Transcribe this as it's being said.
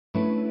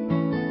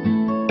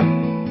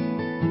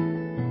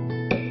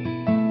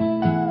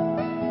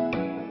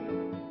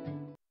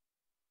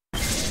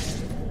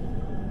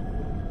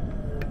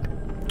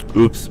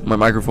Oops, my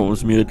microphone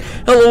was muted.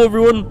 Hello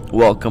everyone,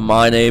 welcome,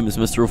 my name is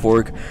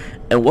MrEuphoric,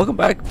 and welcome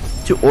back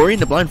to Ori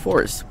and the Blind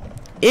Forest.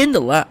 In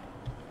the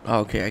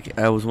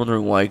I was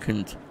wondering why I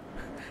couldn't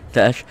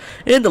dash.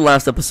 In the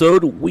last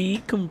episode, we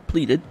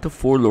completed the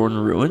Forlorn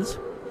Ruins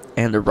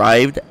and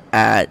arrived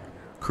at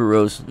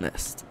Kuro's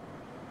nest.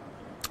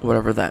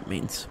 Whatever that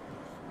means.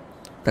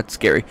 That's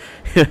scary,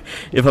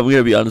 if I'm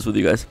gonna be honest with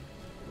you guys.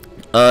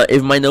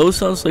 If my nose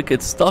sounds like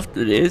it's stuffed,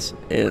 it is,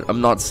 and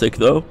I'm not sick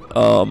though.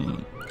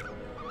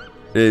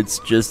 It's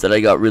just that I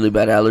got really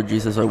bad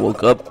allergies as I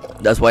woke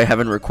up. That's why I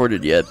haven't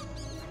recorded yet,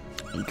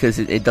 because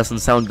it doesn't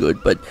sound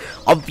good. But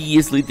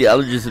obviously the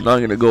allergies are not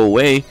gonna go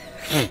away.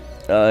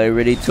 I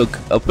already took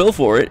a pill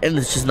for it, and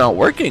it's just not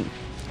working.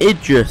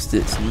 It just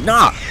is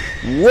not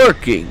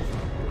working.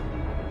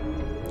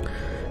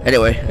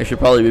 Anyway, I should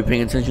probably be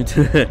paying attention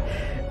to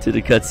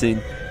the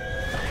cutscene.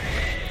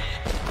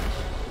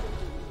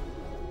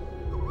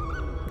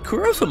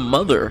 Kuro's a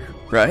mother,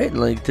 right?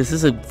 Like, this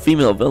is a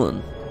female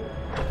villain.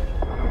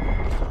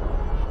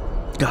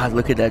 God,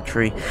 look at that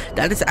tree.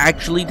 That is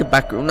actually the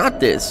background, not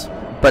this,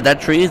 but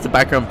that tree is the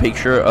background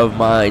picture of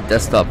my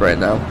desktop right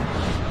now.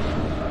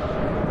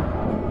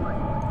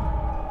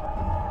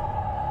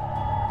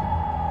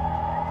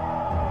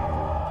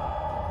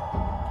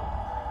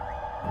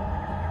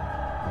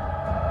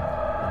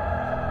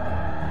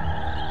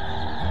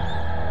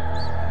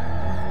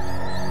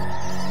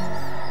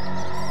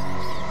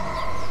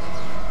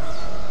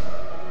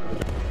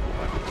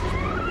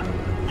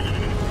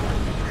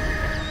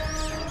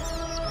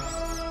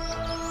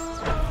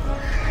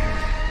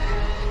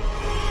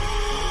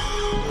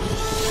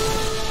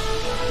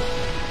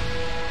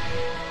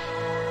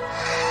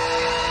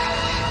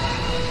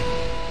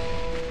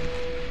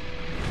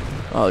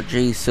 Oh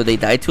geez, so they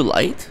died to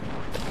light?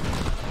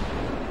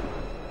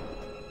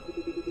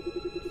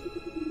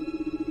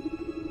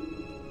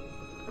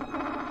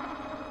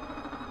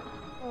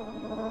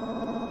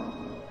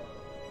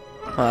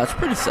 Oh, that's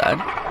pretty sad.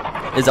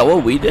 Is that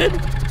what we did?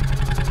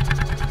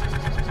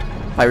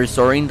 By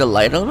restoring the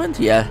light element?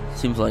 Yeah,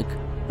 seems like.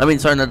 I mean,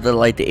 sorry, not the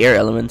light, the air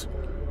element.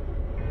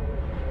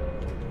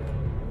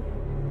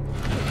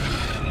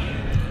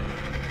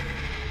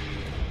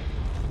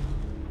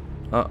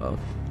 Uh-oh.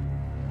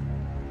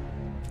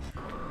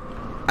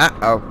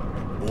 Uh-oh.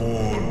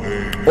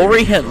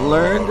 Ori had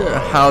learned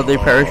how they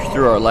perished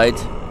through our light.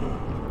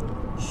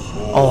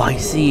 Oh, I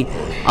see.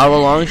 All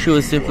along she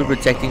was simply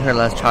protecting her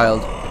last child.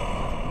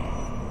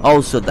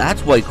 Oh, so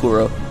that's why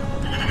Kuro.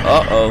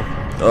 Uh-oh.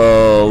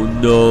 Oh,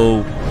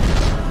 no.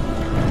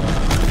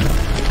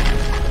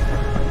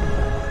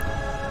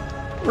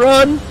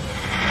 Run!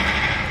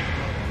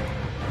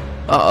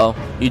 Uh-oh.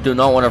 You do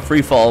not want to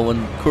free fall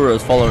when Kuro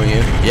is following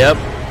you. Yep.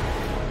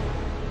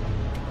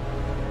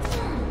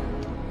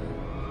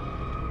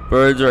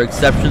 Birds are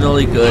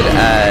exceptionally good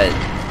at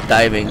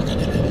diving.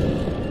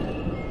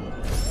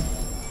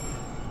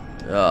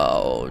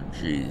 Oh,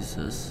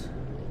 Jesus.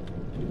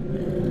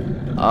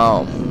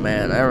 Oh,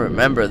 man, I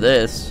remember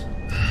this.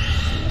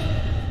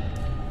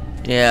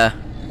 Yeah,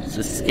 it's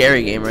a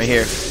scary game right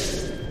here.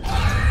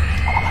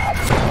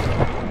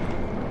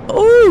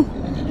 Oh!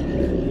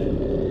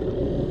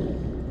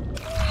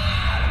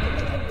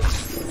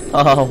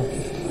 Oh,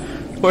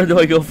 where do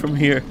I go from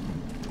here?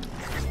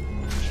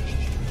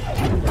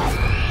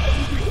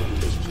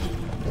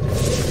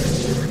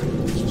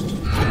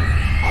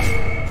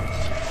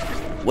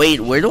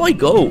 Wait, where do I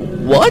go?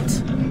 What?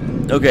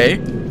 Okay,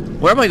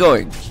 where am I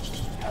going?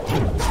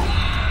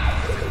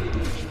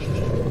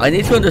 I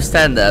need to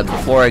understand that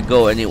before I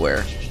go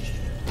anywhere.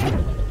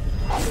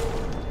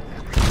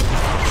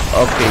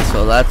 Okay,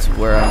 so that's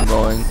where I'm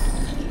going.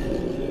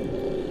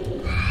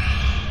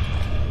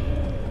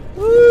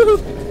 Woo!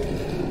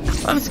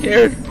 I'm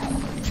scared.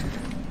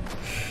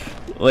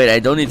 Wait, I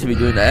don't need to be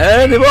doing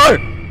that anymore.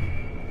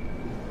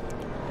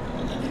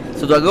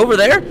 So do I go over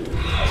there?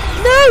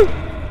 No!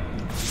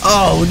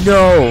 Oh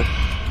no!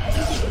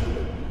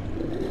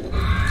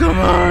 Come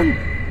on!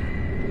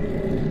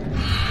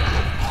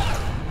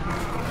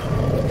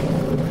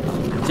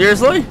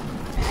 Seriously?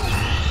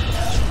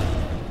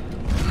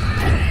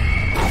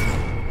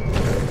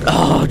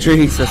 Oh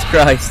Jesus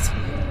Christ!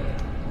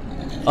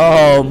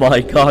 Oh my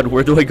God!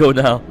 Where do I go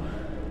now?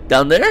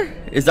 Down there?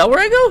 Is that where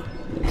I go?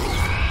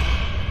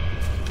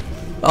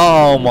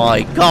 Oh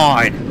my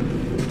God!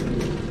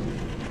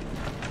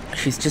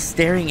 She's just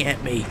staring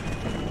at me.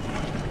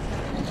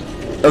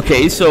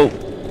 Okay, so...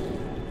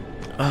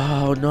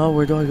 Oh no,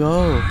 where do I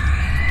go?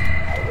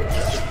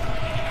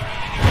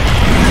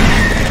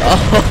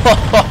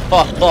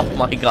 Oh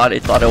my God, I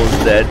thought I was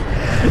dead.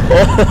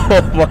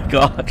 Oh my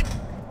God.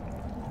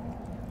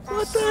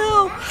 What the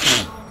hell?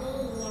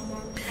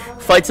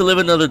 Fight to live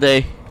another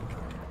day.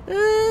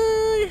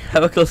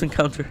 Have a close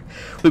encounter.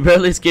 We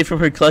barely escaped from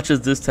her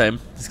clutches this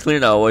time. It's clear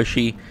now why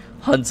she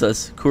hunts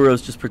us.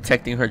 Kuro's just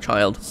protecting her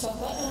child.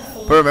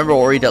 But remember,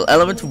 Ori, the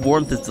element of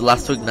warmth is the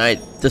last to ignite.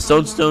 The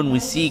stone we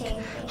seek,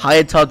 high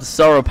atop the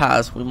sorrow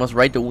pass. We must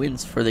ride the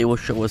winds, for they will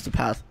show us the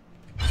path.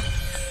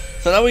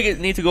 So now we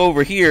need to go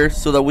over here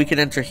so that we can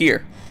enter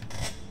here.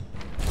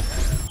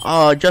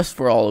 Just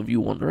for all of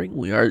you wondering,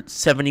 we are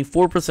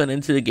 74%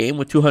 into the game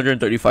with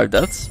 235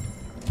 deaths.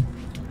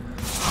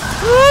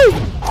 Woo!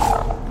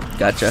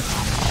 Gotcha.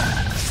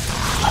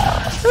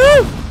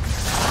 Woo!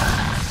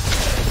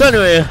 So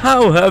anyway,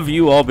 how have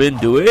you all been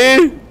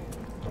doing?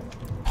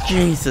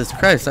 Jesus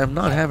Christ, I'm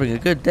not having a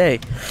good day.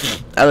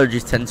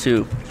 Allergies tend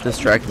to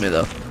distract me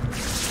though.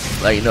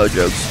 Like, no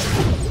jokes.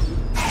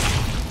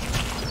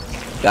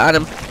 Got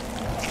him.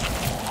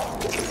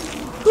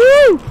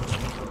 Woo!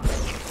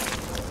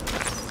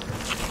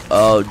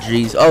 Oh,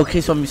 jeez.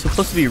 Okay, so I'm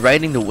supposed to be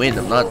riding the wind.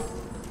 I'm not.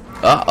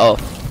 Uh-oh.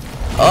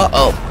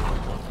 Uh-oh.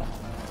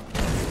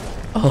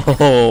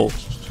 Oh.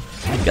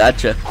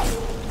 Gotcha.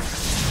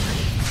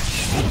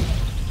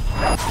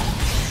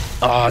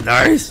 Oh,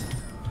 nice.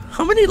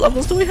 How many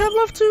levels do we have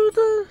left to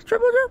the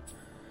triple jump?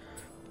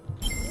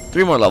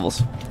 3 more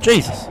levels.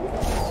 Jesus.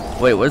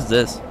 Wait, what's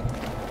this?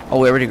 Oh,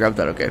 we already grabbed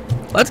that. Okay.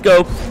 Let's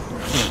go.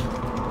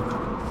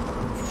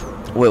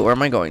 Wait, where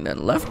am I going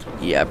then? Left?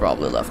 Yeah,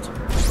 probably left.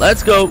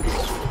 Let's go.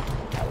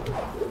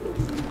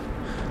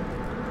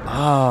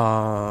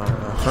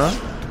 Huh?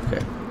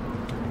 Okay.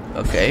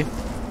 Okay.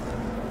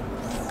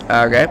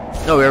 Okay.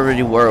 No, we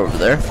already were over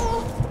there.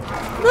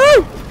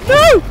 No!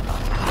 No!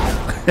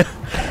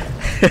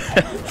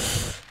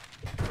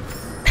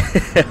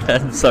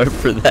 I'm sorry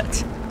for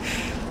that.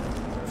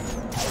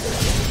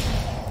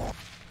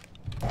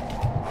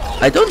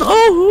 I don't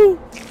know who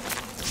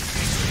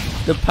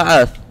the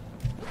path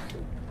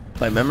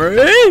by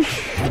memory.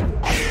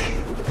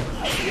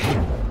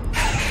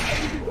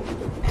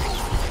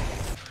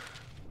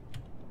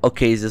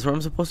 Okay, is this where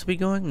I'm supposed to be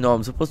going? No,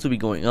 I'm supposed to be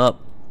going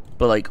up.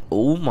 But like,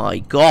 oh my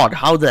god,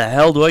 how the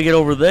hell do I get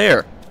over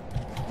there?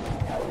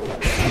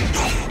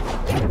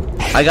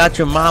 I got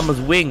your mama's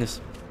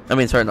wings. I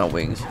mean, sorry, not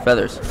wings,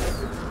 feathers.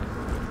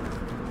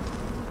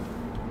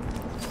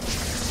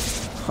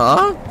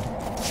 Huh?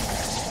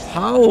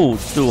 How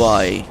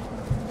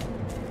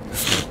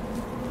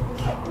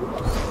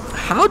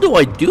do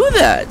I do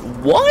that?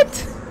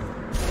 What?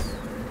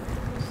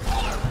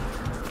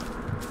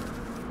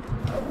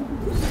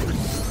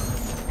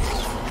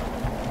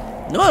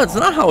 No, that's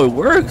not how it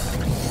works.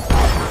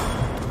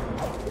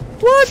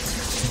 What?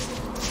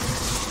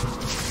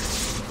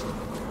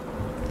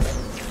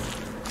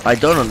 I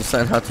don't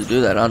understand how to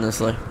do that,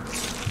 honestly.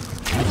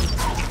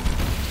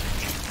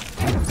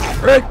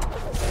 Frick!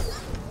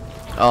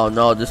 Oh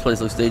no, this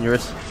place looks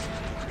dangerous.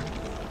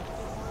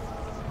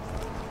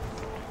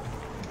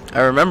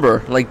 I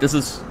remember, like, this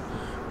is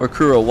where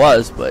Kuro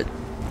was, but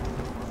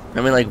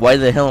I mean, like, why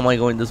the hell am I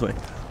going this way?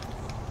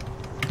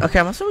 Okay,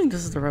 I'm assuming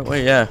this is the right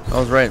way. Yeah, I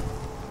was right.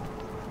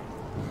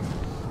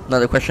 Now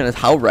the question is,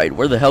 how right?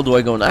 Where the hell do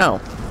I go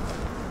now?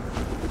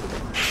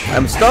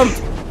 I'm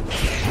stumped.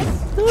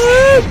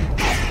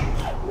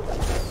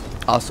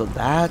 Also,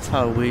 that's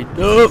how we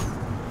do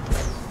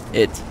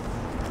it.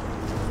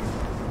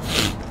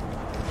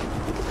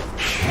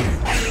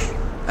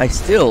 I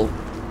still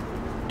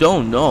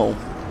don't know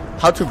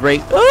how to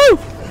break. Oh!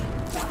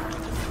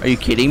 Are you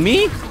kidding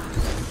me?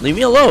 Leave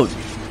me alone.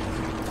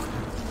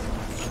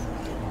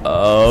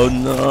 Oh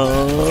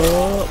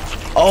no.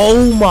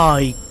 Oh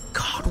my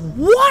god.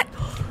 What?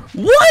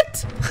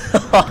 What?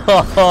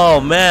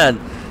 Oh man.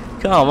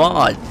 Come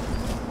on.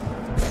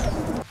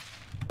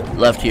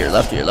 Left here,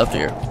 left here, left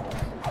here.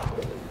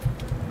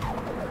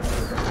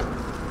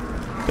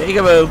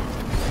 Peekaboo.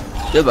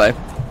 Goodbye.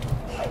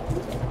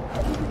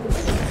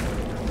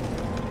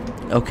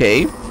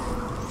 Okay.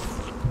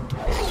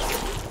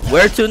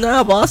 Where to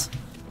now, boss?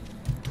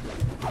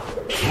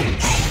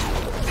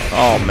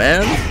 Oh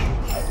man.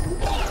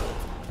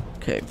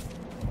 Okay.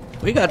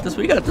 We got this,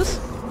 we got this.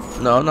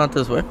 No, not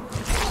this way.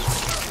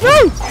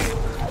 Woo!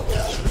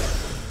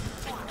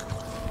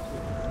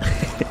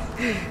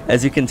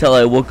 As you can tell,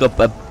 I woke up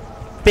a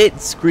bit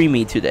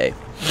screamy today.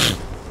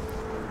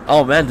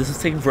 Oh man, this is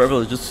taking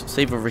forever to just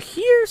save over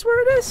here is where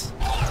it is?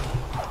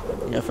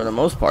 Yeah, for the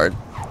most part.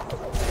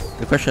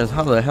 The question is,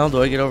 how the hell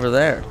do I get over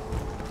there?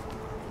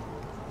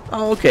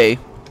 Oh, okay.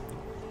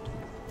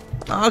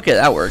 Okay,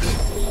 that works.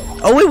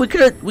 Oh wait, we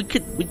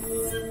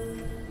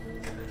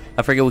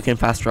I forget we can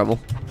fast travel.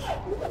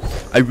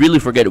 I really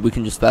forget it. We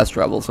can just fast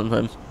travel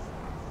sometimes.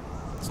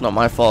 It's not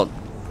my fault.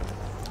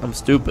 I'm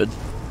stupid.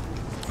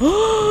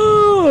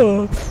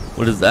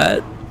 What is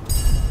that?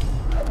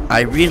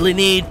 I really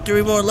need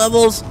 3 more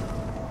levels.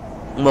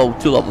 Well,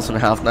 2 levels and a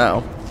half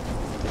now.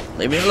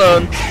 Leave me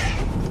alone.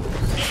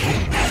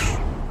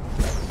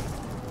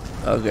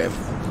 Okay,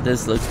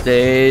 this looks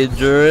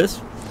dangerous.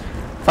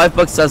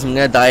 $5 says I'm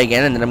gonna die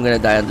again, and then I'm gonna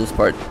die on this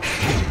part.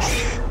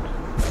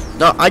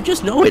 No, I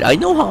just know it. I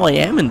know how I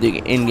am in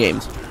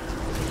games.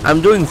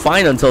 I'm doing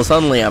fine until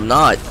suddenly I'm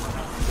not.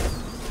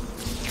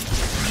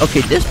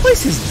 Okay, this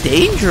place is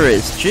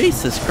dangerous.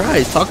 Jesus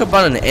Christ! Talk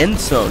about an end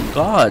zone.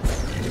 God.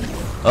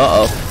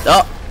 Uh oh.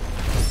 Oh.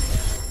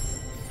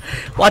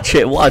 Watch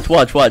it. Watch.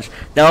 Watch. Watch.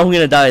 Now I'm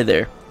gonna die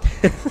there.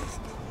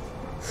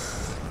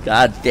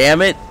 God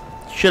damn it!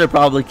 Should have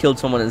probably killed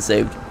someone and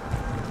saved.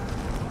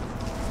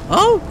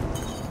 Oh,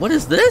 what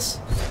is this?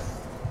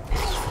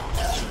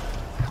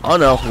 Oh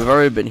no, we've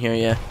already been here,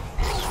 yeah.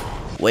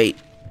 Wait.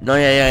 No,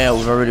 yeah,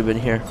 we've already been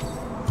here.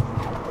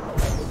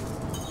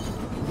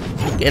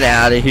 Get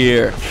out of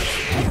here.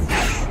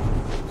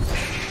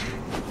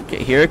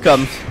 Okay, here it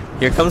comes.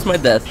 Here comes my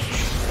death.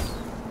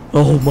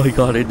 Oh my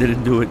god, I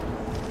didn't do it.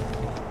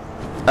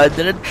 I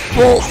didn't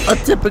pull a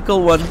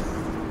typical one.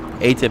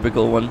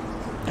 Atypical one.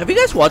 Have you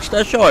guys watched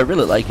that show? I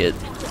really like it.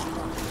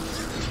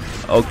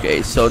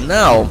 Okay, so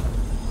now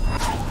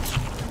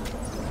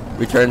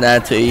return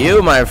that to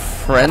you, my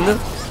friend.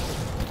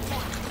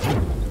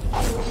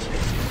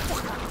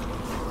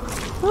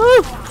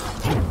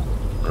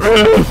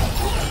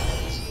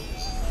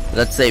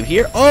 Let's save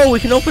here. Oh, we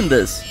can open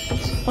this.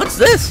 What's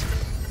this?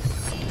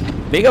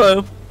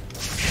 Bigalo.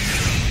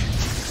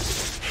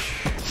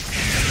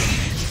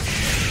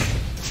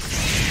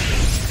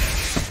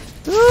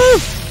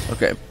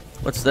 Okay,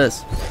 what's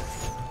this?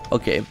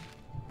 Okay,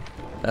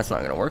 that's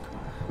not gonna work.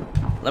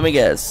 Let me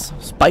guess.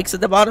 Spikes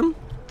at the bottom?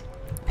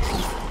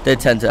 They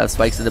tend to have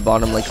spikes at the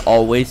bottom, like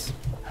always.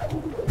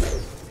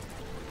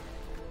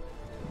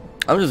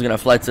 I'm just gonna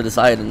fly to the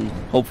side and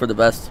hope for the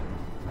best.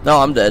 No,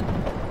 I'm dead.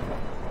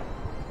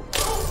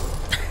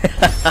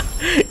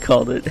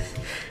 Called it.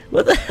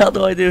 What the hell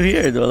do I do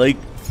here? Do I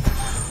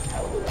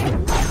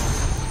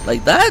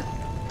like that?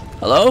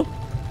 Hello?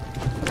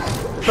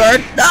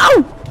 Bird,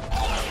 no!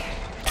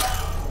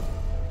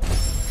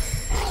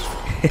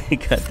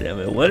 God damn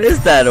it! What is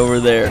that over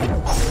there?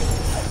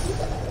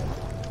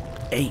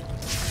 Hey.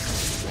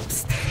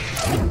 Psst.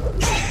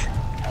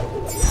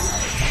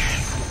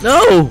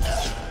 No.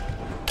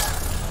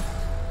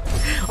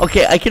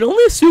 Okay, I can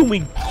only assume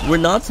we're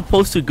not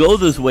supposed to go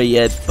this way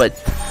yet, but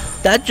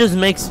that just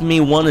makes me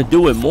want to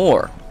do it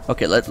more.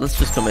 Okay, let's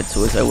just commit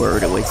suicide. We're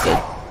already wasted.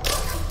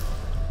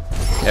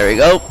 There we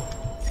go.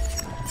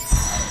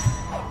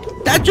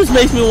 That just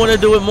makes me want to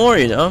do it more,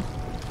 you know?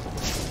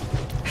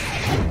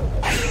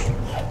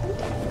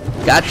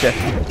 Gotcha.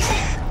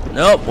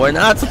 Nope, we're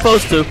not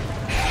supposed to.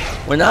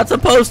 We're not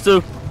supposed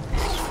to.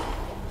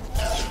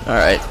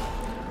 Alright.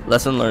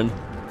 Lesson learned.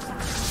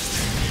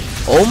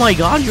 Oh my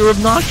god, you're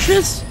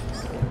obnoxious?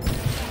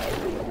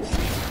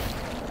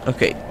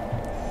 Okay.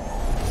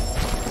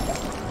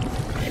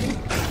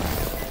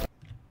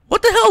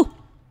 What the hell?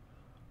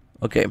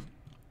 Okay.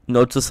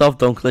 Note to self,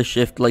 don't click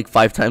shift like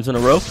 5 times in a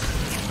row.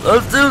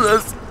 Let's do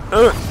this.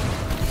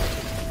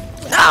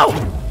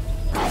 Ow!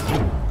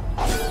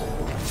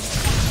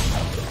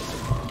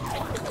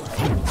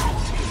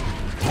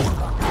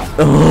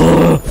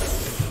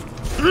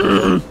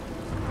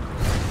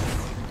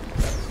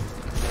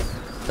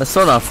 That's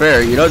so not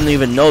fair. You don't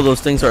even know those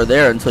things are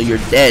there until you're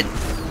dead.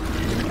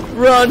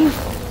 Run!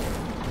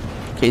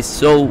 Okay,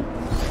 so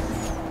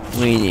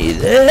we need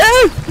it.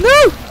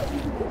 No!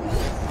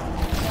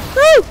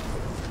 No!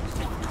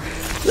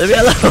 Leave me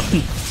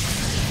alone!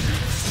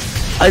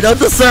 I don't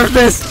deserve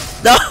this!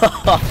 No!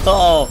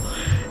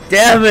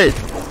 Damn it!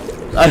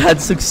 I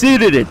had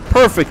succeeded it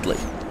perfectly.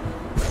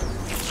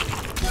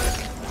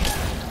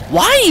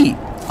 Why?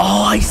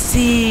 Oh, I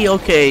see.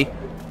 Okay.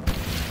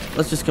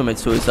 Let's just commit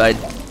suicide.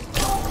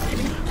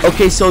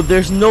 Okay, so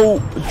there's no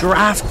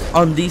draft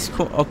on these.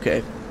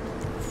 Okay.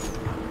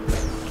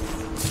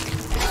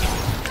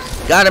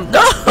 Got him.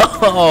 No!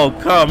 Oh,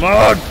 come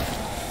on.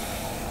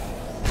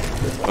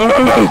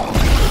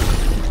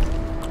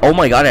 Oh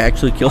my god, I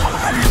actually killed him.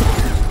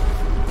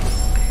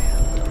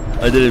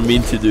 I didn't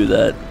mean to do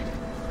that.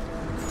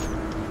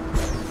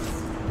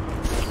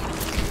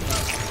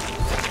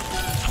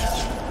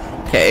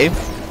 Okay.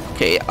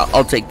 Okay,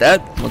 I'll take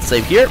that. Let's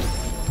save here.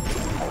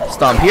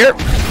 Stomp here.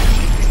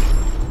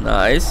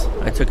 Nice.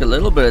 I took a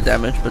little bit of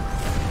damage, but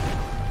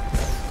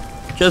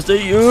just a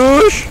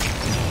huge.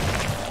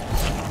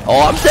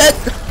 Oh, I'm dead.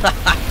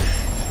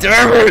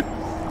 Damn it.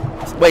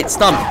 Wait,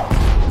 stomp.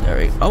 There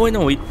we go. Oh wait,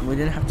 no, we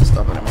didn't have to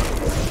stomp anymore.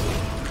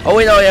 Oh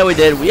wait, no, yeah, we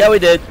did. Yeah, we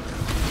did.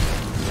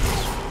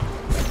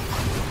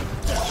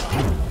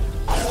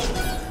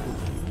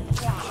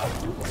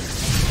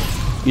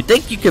 You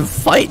think you can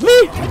fight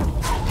me?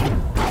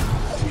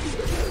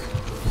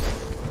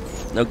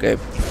 Okay.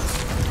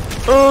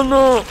 Oh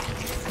no.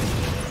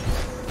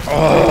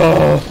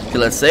 Oh. Okay,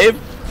 let's save.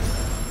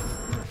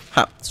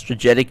 Ha,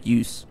 strategic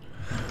use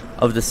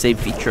of the save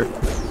feature.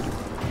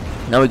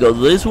 Now we go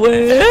this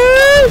way.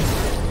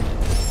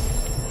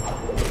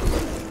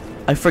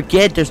 I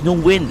forget there's no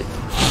wind.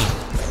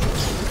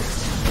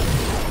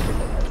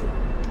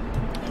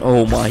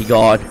 Oh my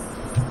god.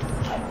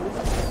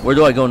 Where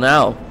do I go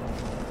now?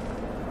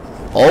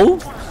 Oh?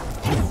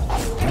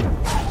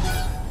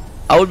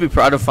 I would be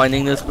proud of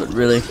finding this, but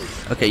really.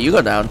 Okay, you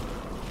go down.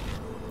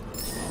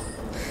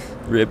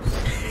 Rip.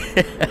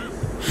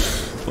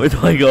 Where do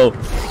I go?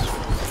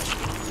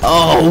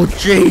 Oh,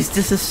 jeez,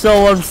 this is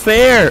so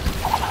unfair.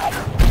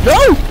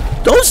 No!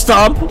 Don't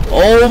stomp!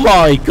 Oh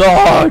my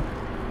god!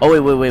 Oh, wait.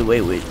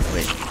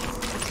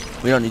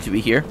 We don't need to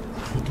be here.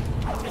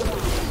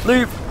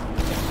 Leave!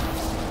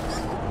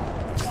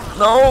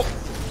 No!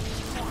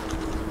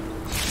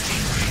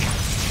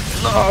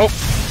 No!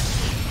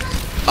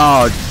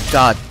 Oh,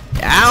 god.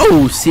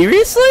 Ow!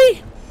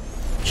 Seriously?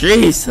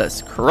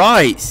 Jesus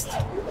Christ.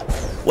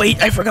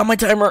 Wait, I forgot my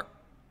timer.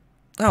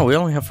 Oh, we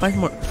only have 5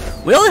 more.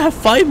 We only have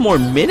 5 more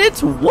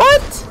minutes?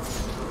 What?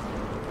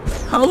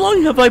 How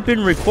long have I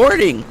been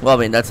recording? Well,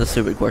 I mean, that's a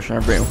stupid question.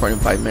 I've been recording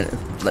 5 minutes.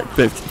 Like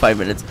 5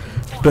 minutes.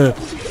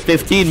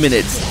 15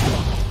 minutes.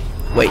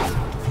 Wait,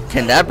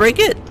 can that break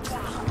it?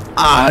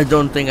 I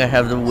don't think I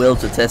have the will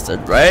to test it,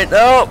 right?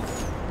 No.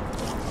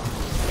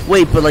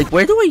 Wait, but like,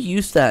 where do I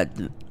use that?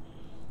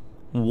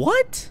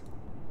 What?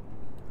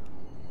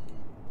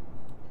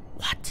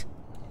 What?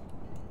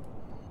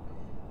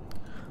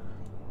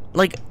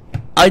 Like,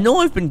 I know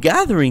I've been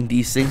gathering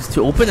these things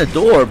to open a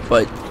door,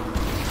 but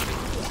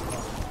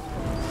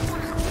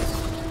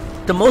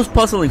the most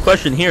puzzling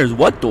question here is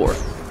what door?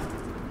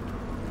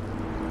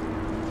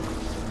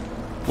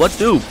 What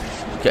do?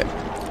 Okay.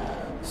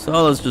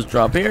 So let's just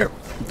drop here.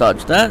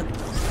 Dodge that.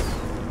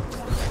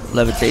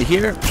 Levitate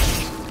here.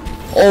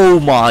 Oh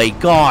my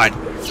god.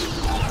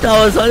 That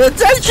was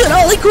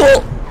unintentionally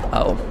cool.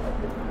 Oh.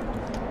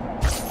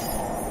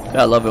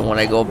 I love it when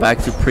I go back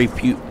to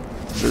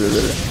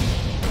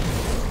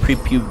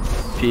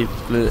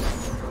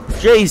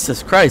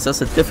Jesus Christ,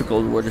 that's a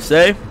difficult word to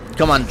say.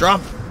 Come on,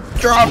 drop.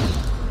 Drop.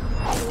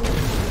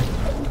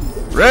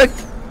 Rick.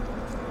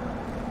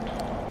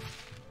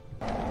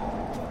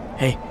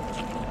 Hey.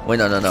 Wait,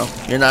 no.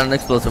 You're not an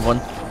explosive one.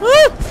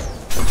 Ah!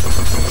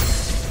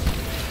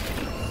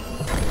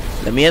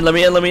 Let me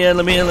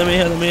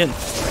in.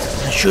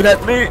 Shoot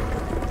at me.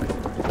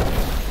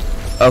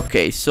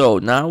 Okay, so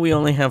now we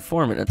only have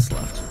 4 minutes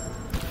left.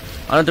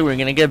 I don't think we're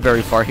gonna get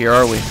very far here,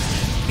 are we?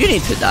 You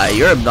need to die.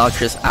 You're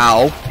obnoxious.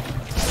 Ow.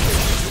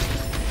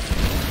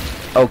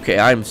 Okay,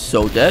 I'm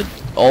so dead.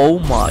 Oh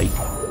my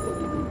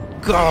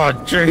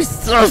god,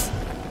 Jesus.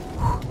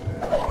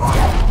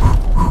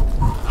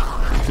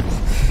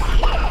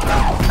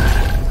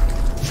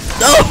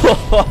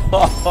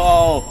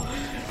 No!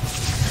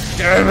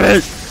 Damn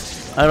it!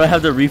 I don't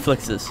have the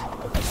reflexes.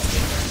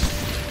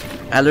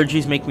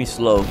 Allergies make me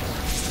slow.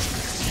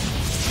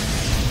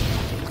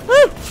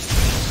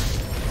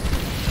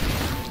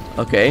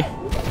 Okay.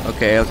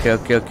 Okay.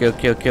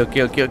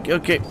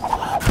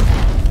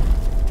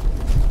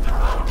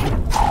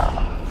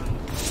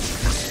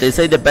 They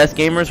say the best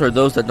gamers are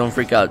those that don't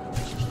freak out.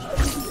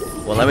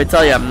 Well, let me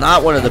tell you, I'm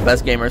not one of the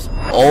best gamers.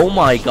 Oh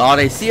my god,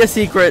 I see a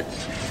secret.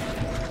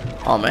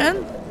 Oh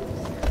man.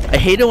 I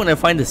hate it when I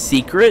find a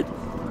secret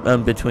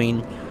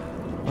between...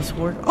 What's the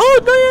word?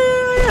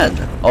 Oh,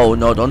 yeah. Oh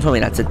no, don't tell me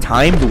that's a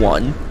timed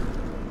one.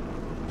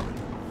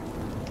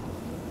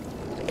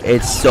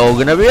 It's so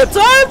gonna be a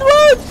timed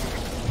one!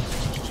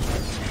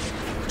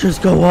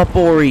 Just go up,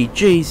 Ori.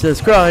 Jesus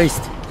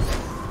Christ.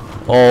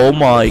 Oh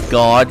my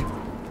god.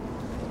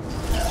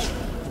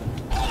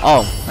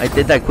 Oh, I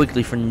did that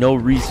quickly for no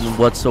reason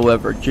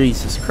whatsoever.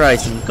 Jesus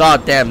Christ. I'm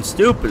goddamn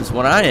stupid is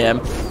what I am.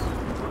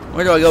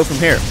 Where do I go from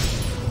here?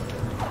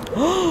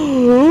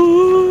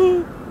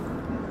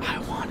 I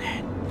want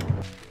it.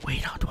 Wait,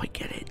 how do I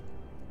get it?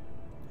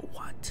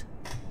 What?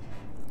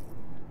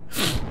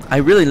 I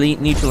really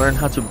need to learn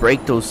how to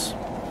break those.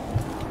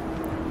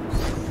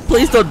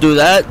 Please don't do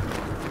that.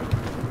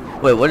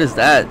 Wait, what is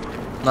that?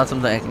 Not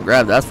something I can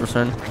grab, that's for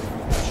certain.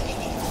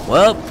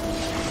 Well,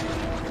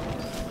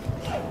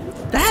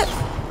 that.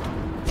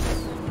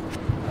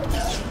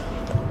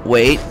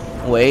 Wait,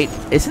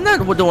 isn't that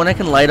the one I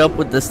can light up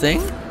with this thing?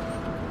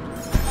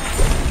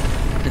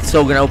 It's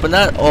so gonna open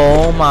that.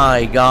 Oh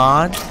my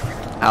god.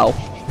 Ow.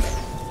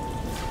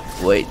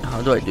 Wait,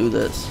 how do I do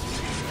this?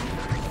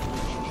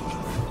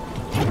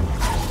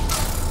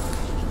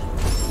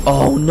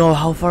 Oh no,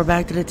 how far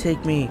back did it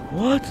take me?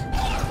 What?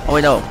 Oh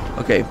wait, no.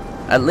 Okay.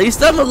 At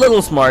least I'm a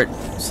little smart.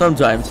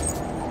 Sometimes.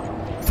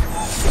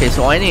 Okay,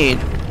 so I need...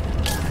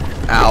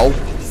 Ow.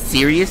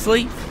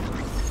 Seriously?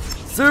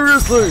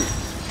 Seriously?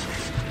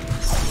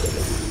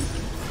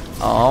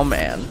 Oh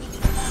man.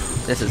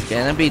 This is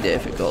gonna be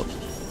difficult.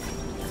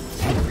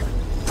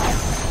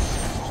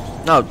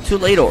 No, too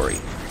late, Ori.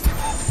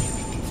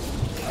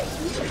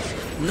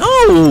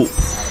 No!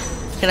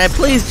 Can I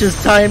please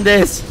just time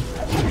this?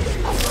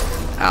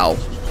 Ow.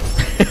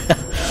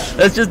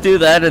 Let's just do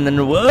that and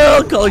then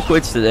we'll call it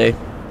quits today.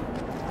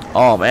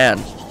 Oh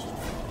man.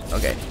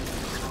 Okay.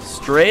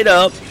 Straight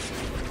up.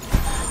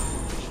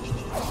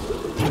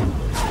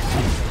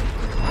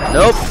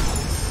 Nope.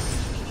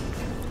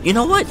 You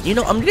know what? You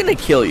know, I'm gonna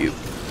kill you.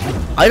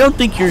 I don't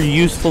think you're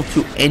useful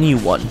to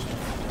anyone.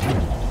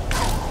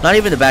 Not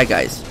even the bad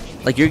guys.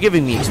 Like, you're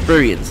giving me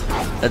experience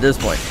at this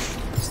point.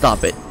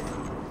 Stop it.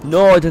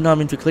 No, I did not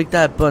mean to click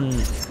that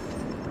button.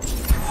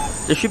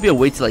 There should be a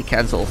way to, like,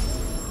 cancel.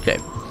 Okay.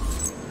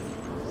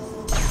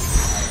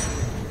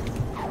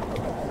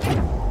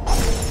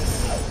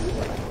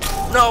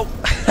 No!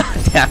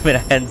 Damn it,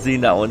 I hadn't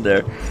seen that one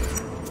there.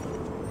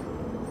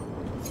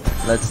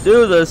 Let's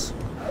do this.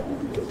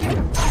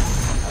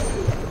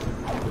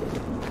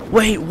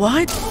 Wait,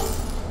 what?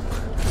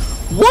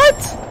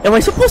 What? Am I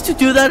supposed to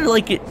do that,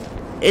 like,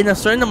 in a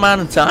certain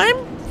amount of time?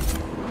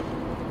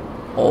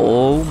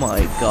 Oh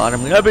my god,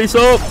 I'm gonna be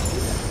so...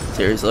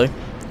 Seriously?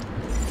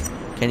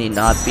 Can you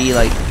not be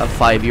like a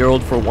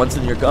 5-year-old for once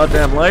in your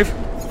goddamn life?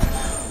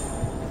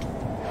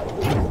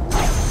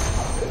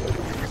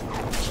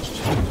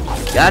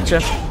 Gotcha.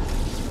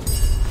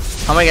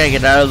 How am I gonna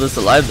get out of this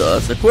alive though?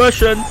 That's the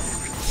question.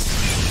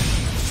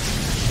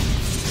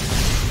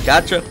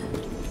 Gotcha.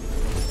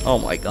 Oh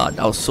my god,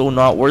 that was so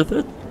not worth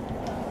it.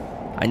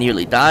 I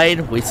nearly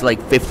died. Wasted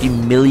like 50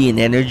 million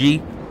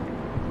energy.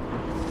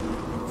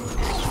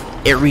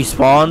 It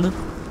respawned.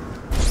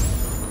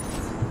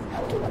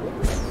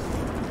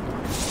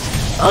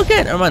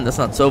 Okay, never mind. That's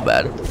not so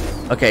bad.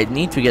 Okay, I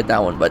need to get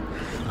that one, but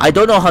I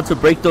don't know how to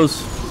break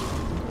those.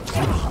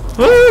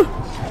 Woo!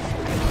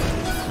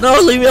 No,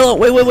 leave me alone.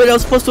 Wait. I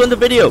was supposed to end the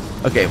video.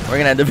 Okay, we're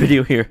gonna end the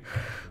video here.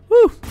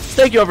 Woo!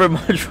 Thank you all very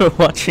much for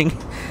watching.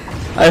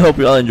 I hope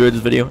you all enjoyed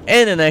this video.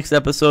 And in the next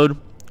episode,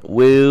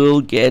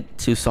 we'll get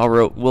to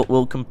Sorrow.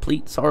 We'll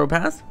complete Sorrow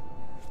Pass,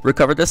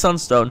 recover the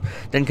Sunstone,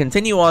 then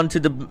continue on to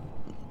the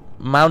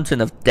Mountain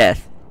of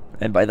Death,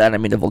 and by that I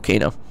mean the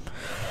volcano.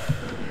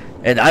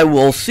 And I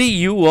will see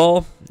you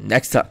all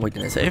next time. What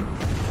did I say?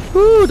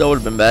 Woo, that would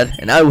have been bad.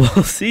 And I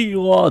will see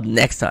you all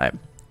next time.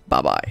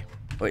 Bye bye.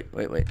 Wait.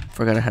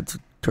 Forgot I had to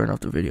turn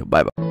off the video.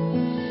 Bye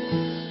bye.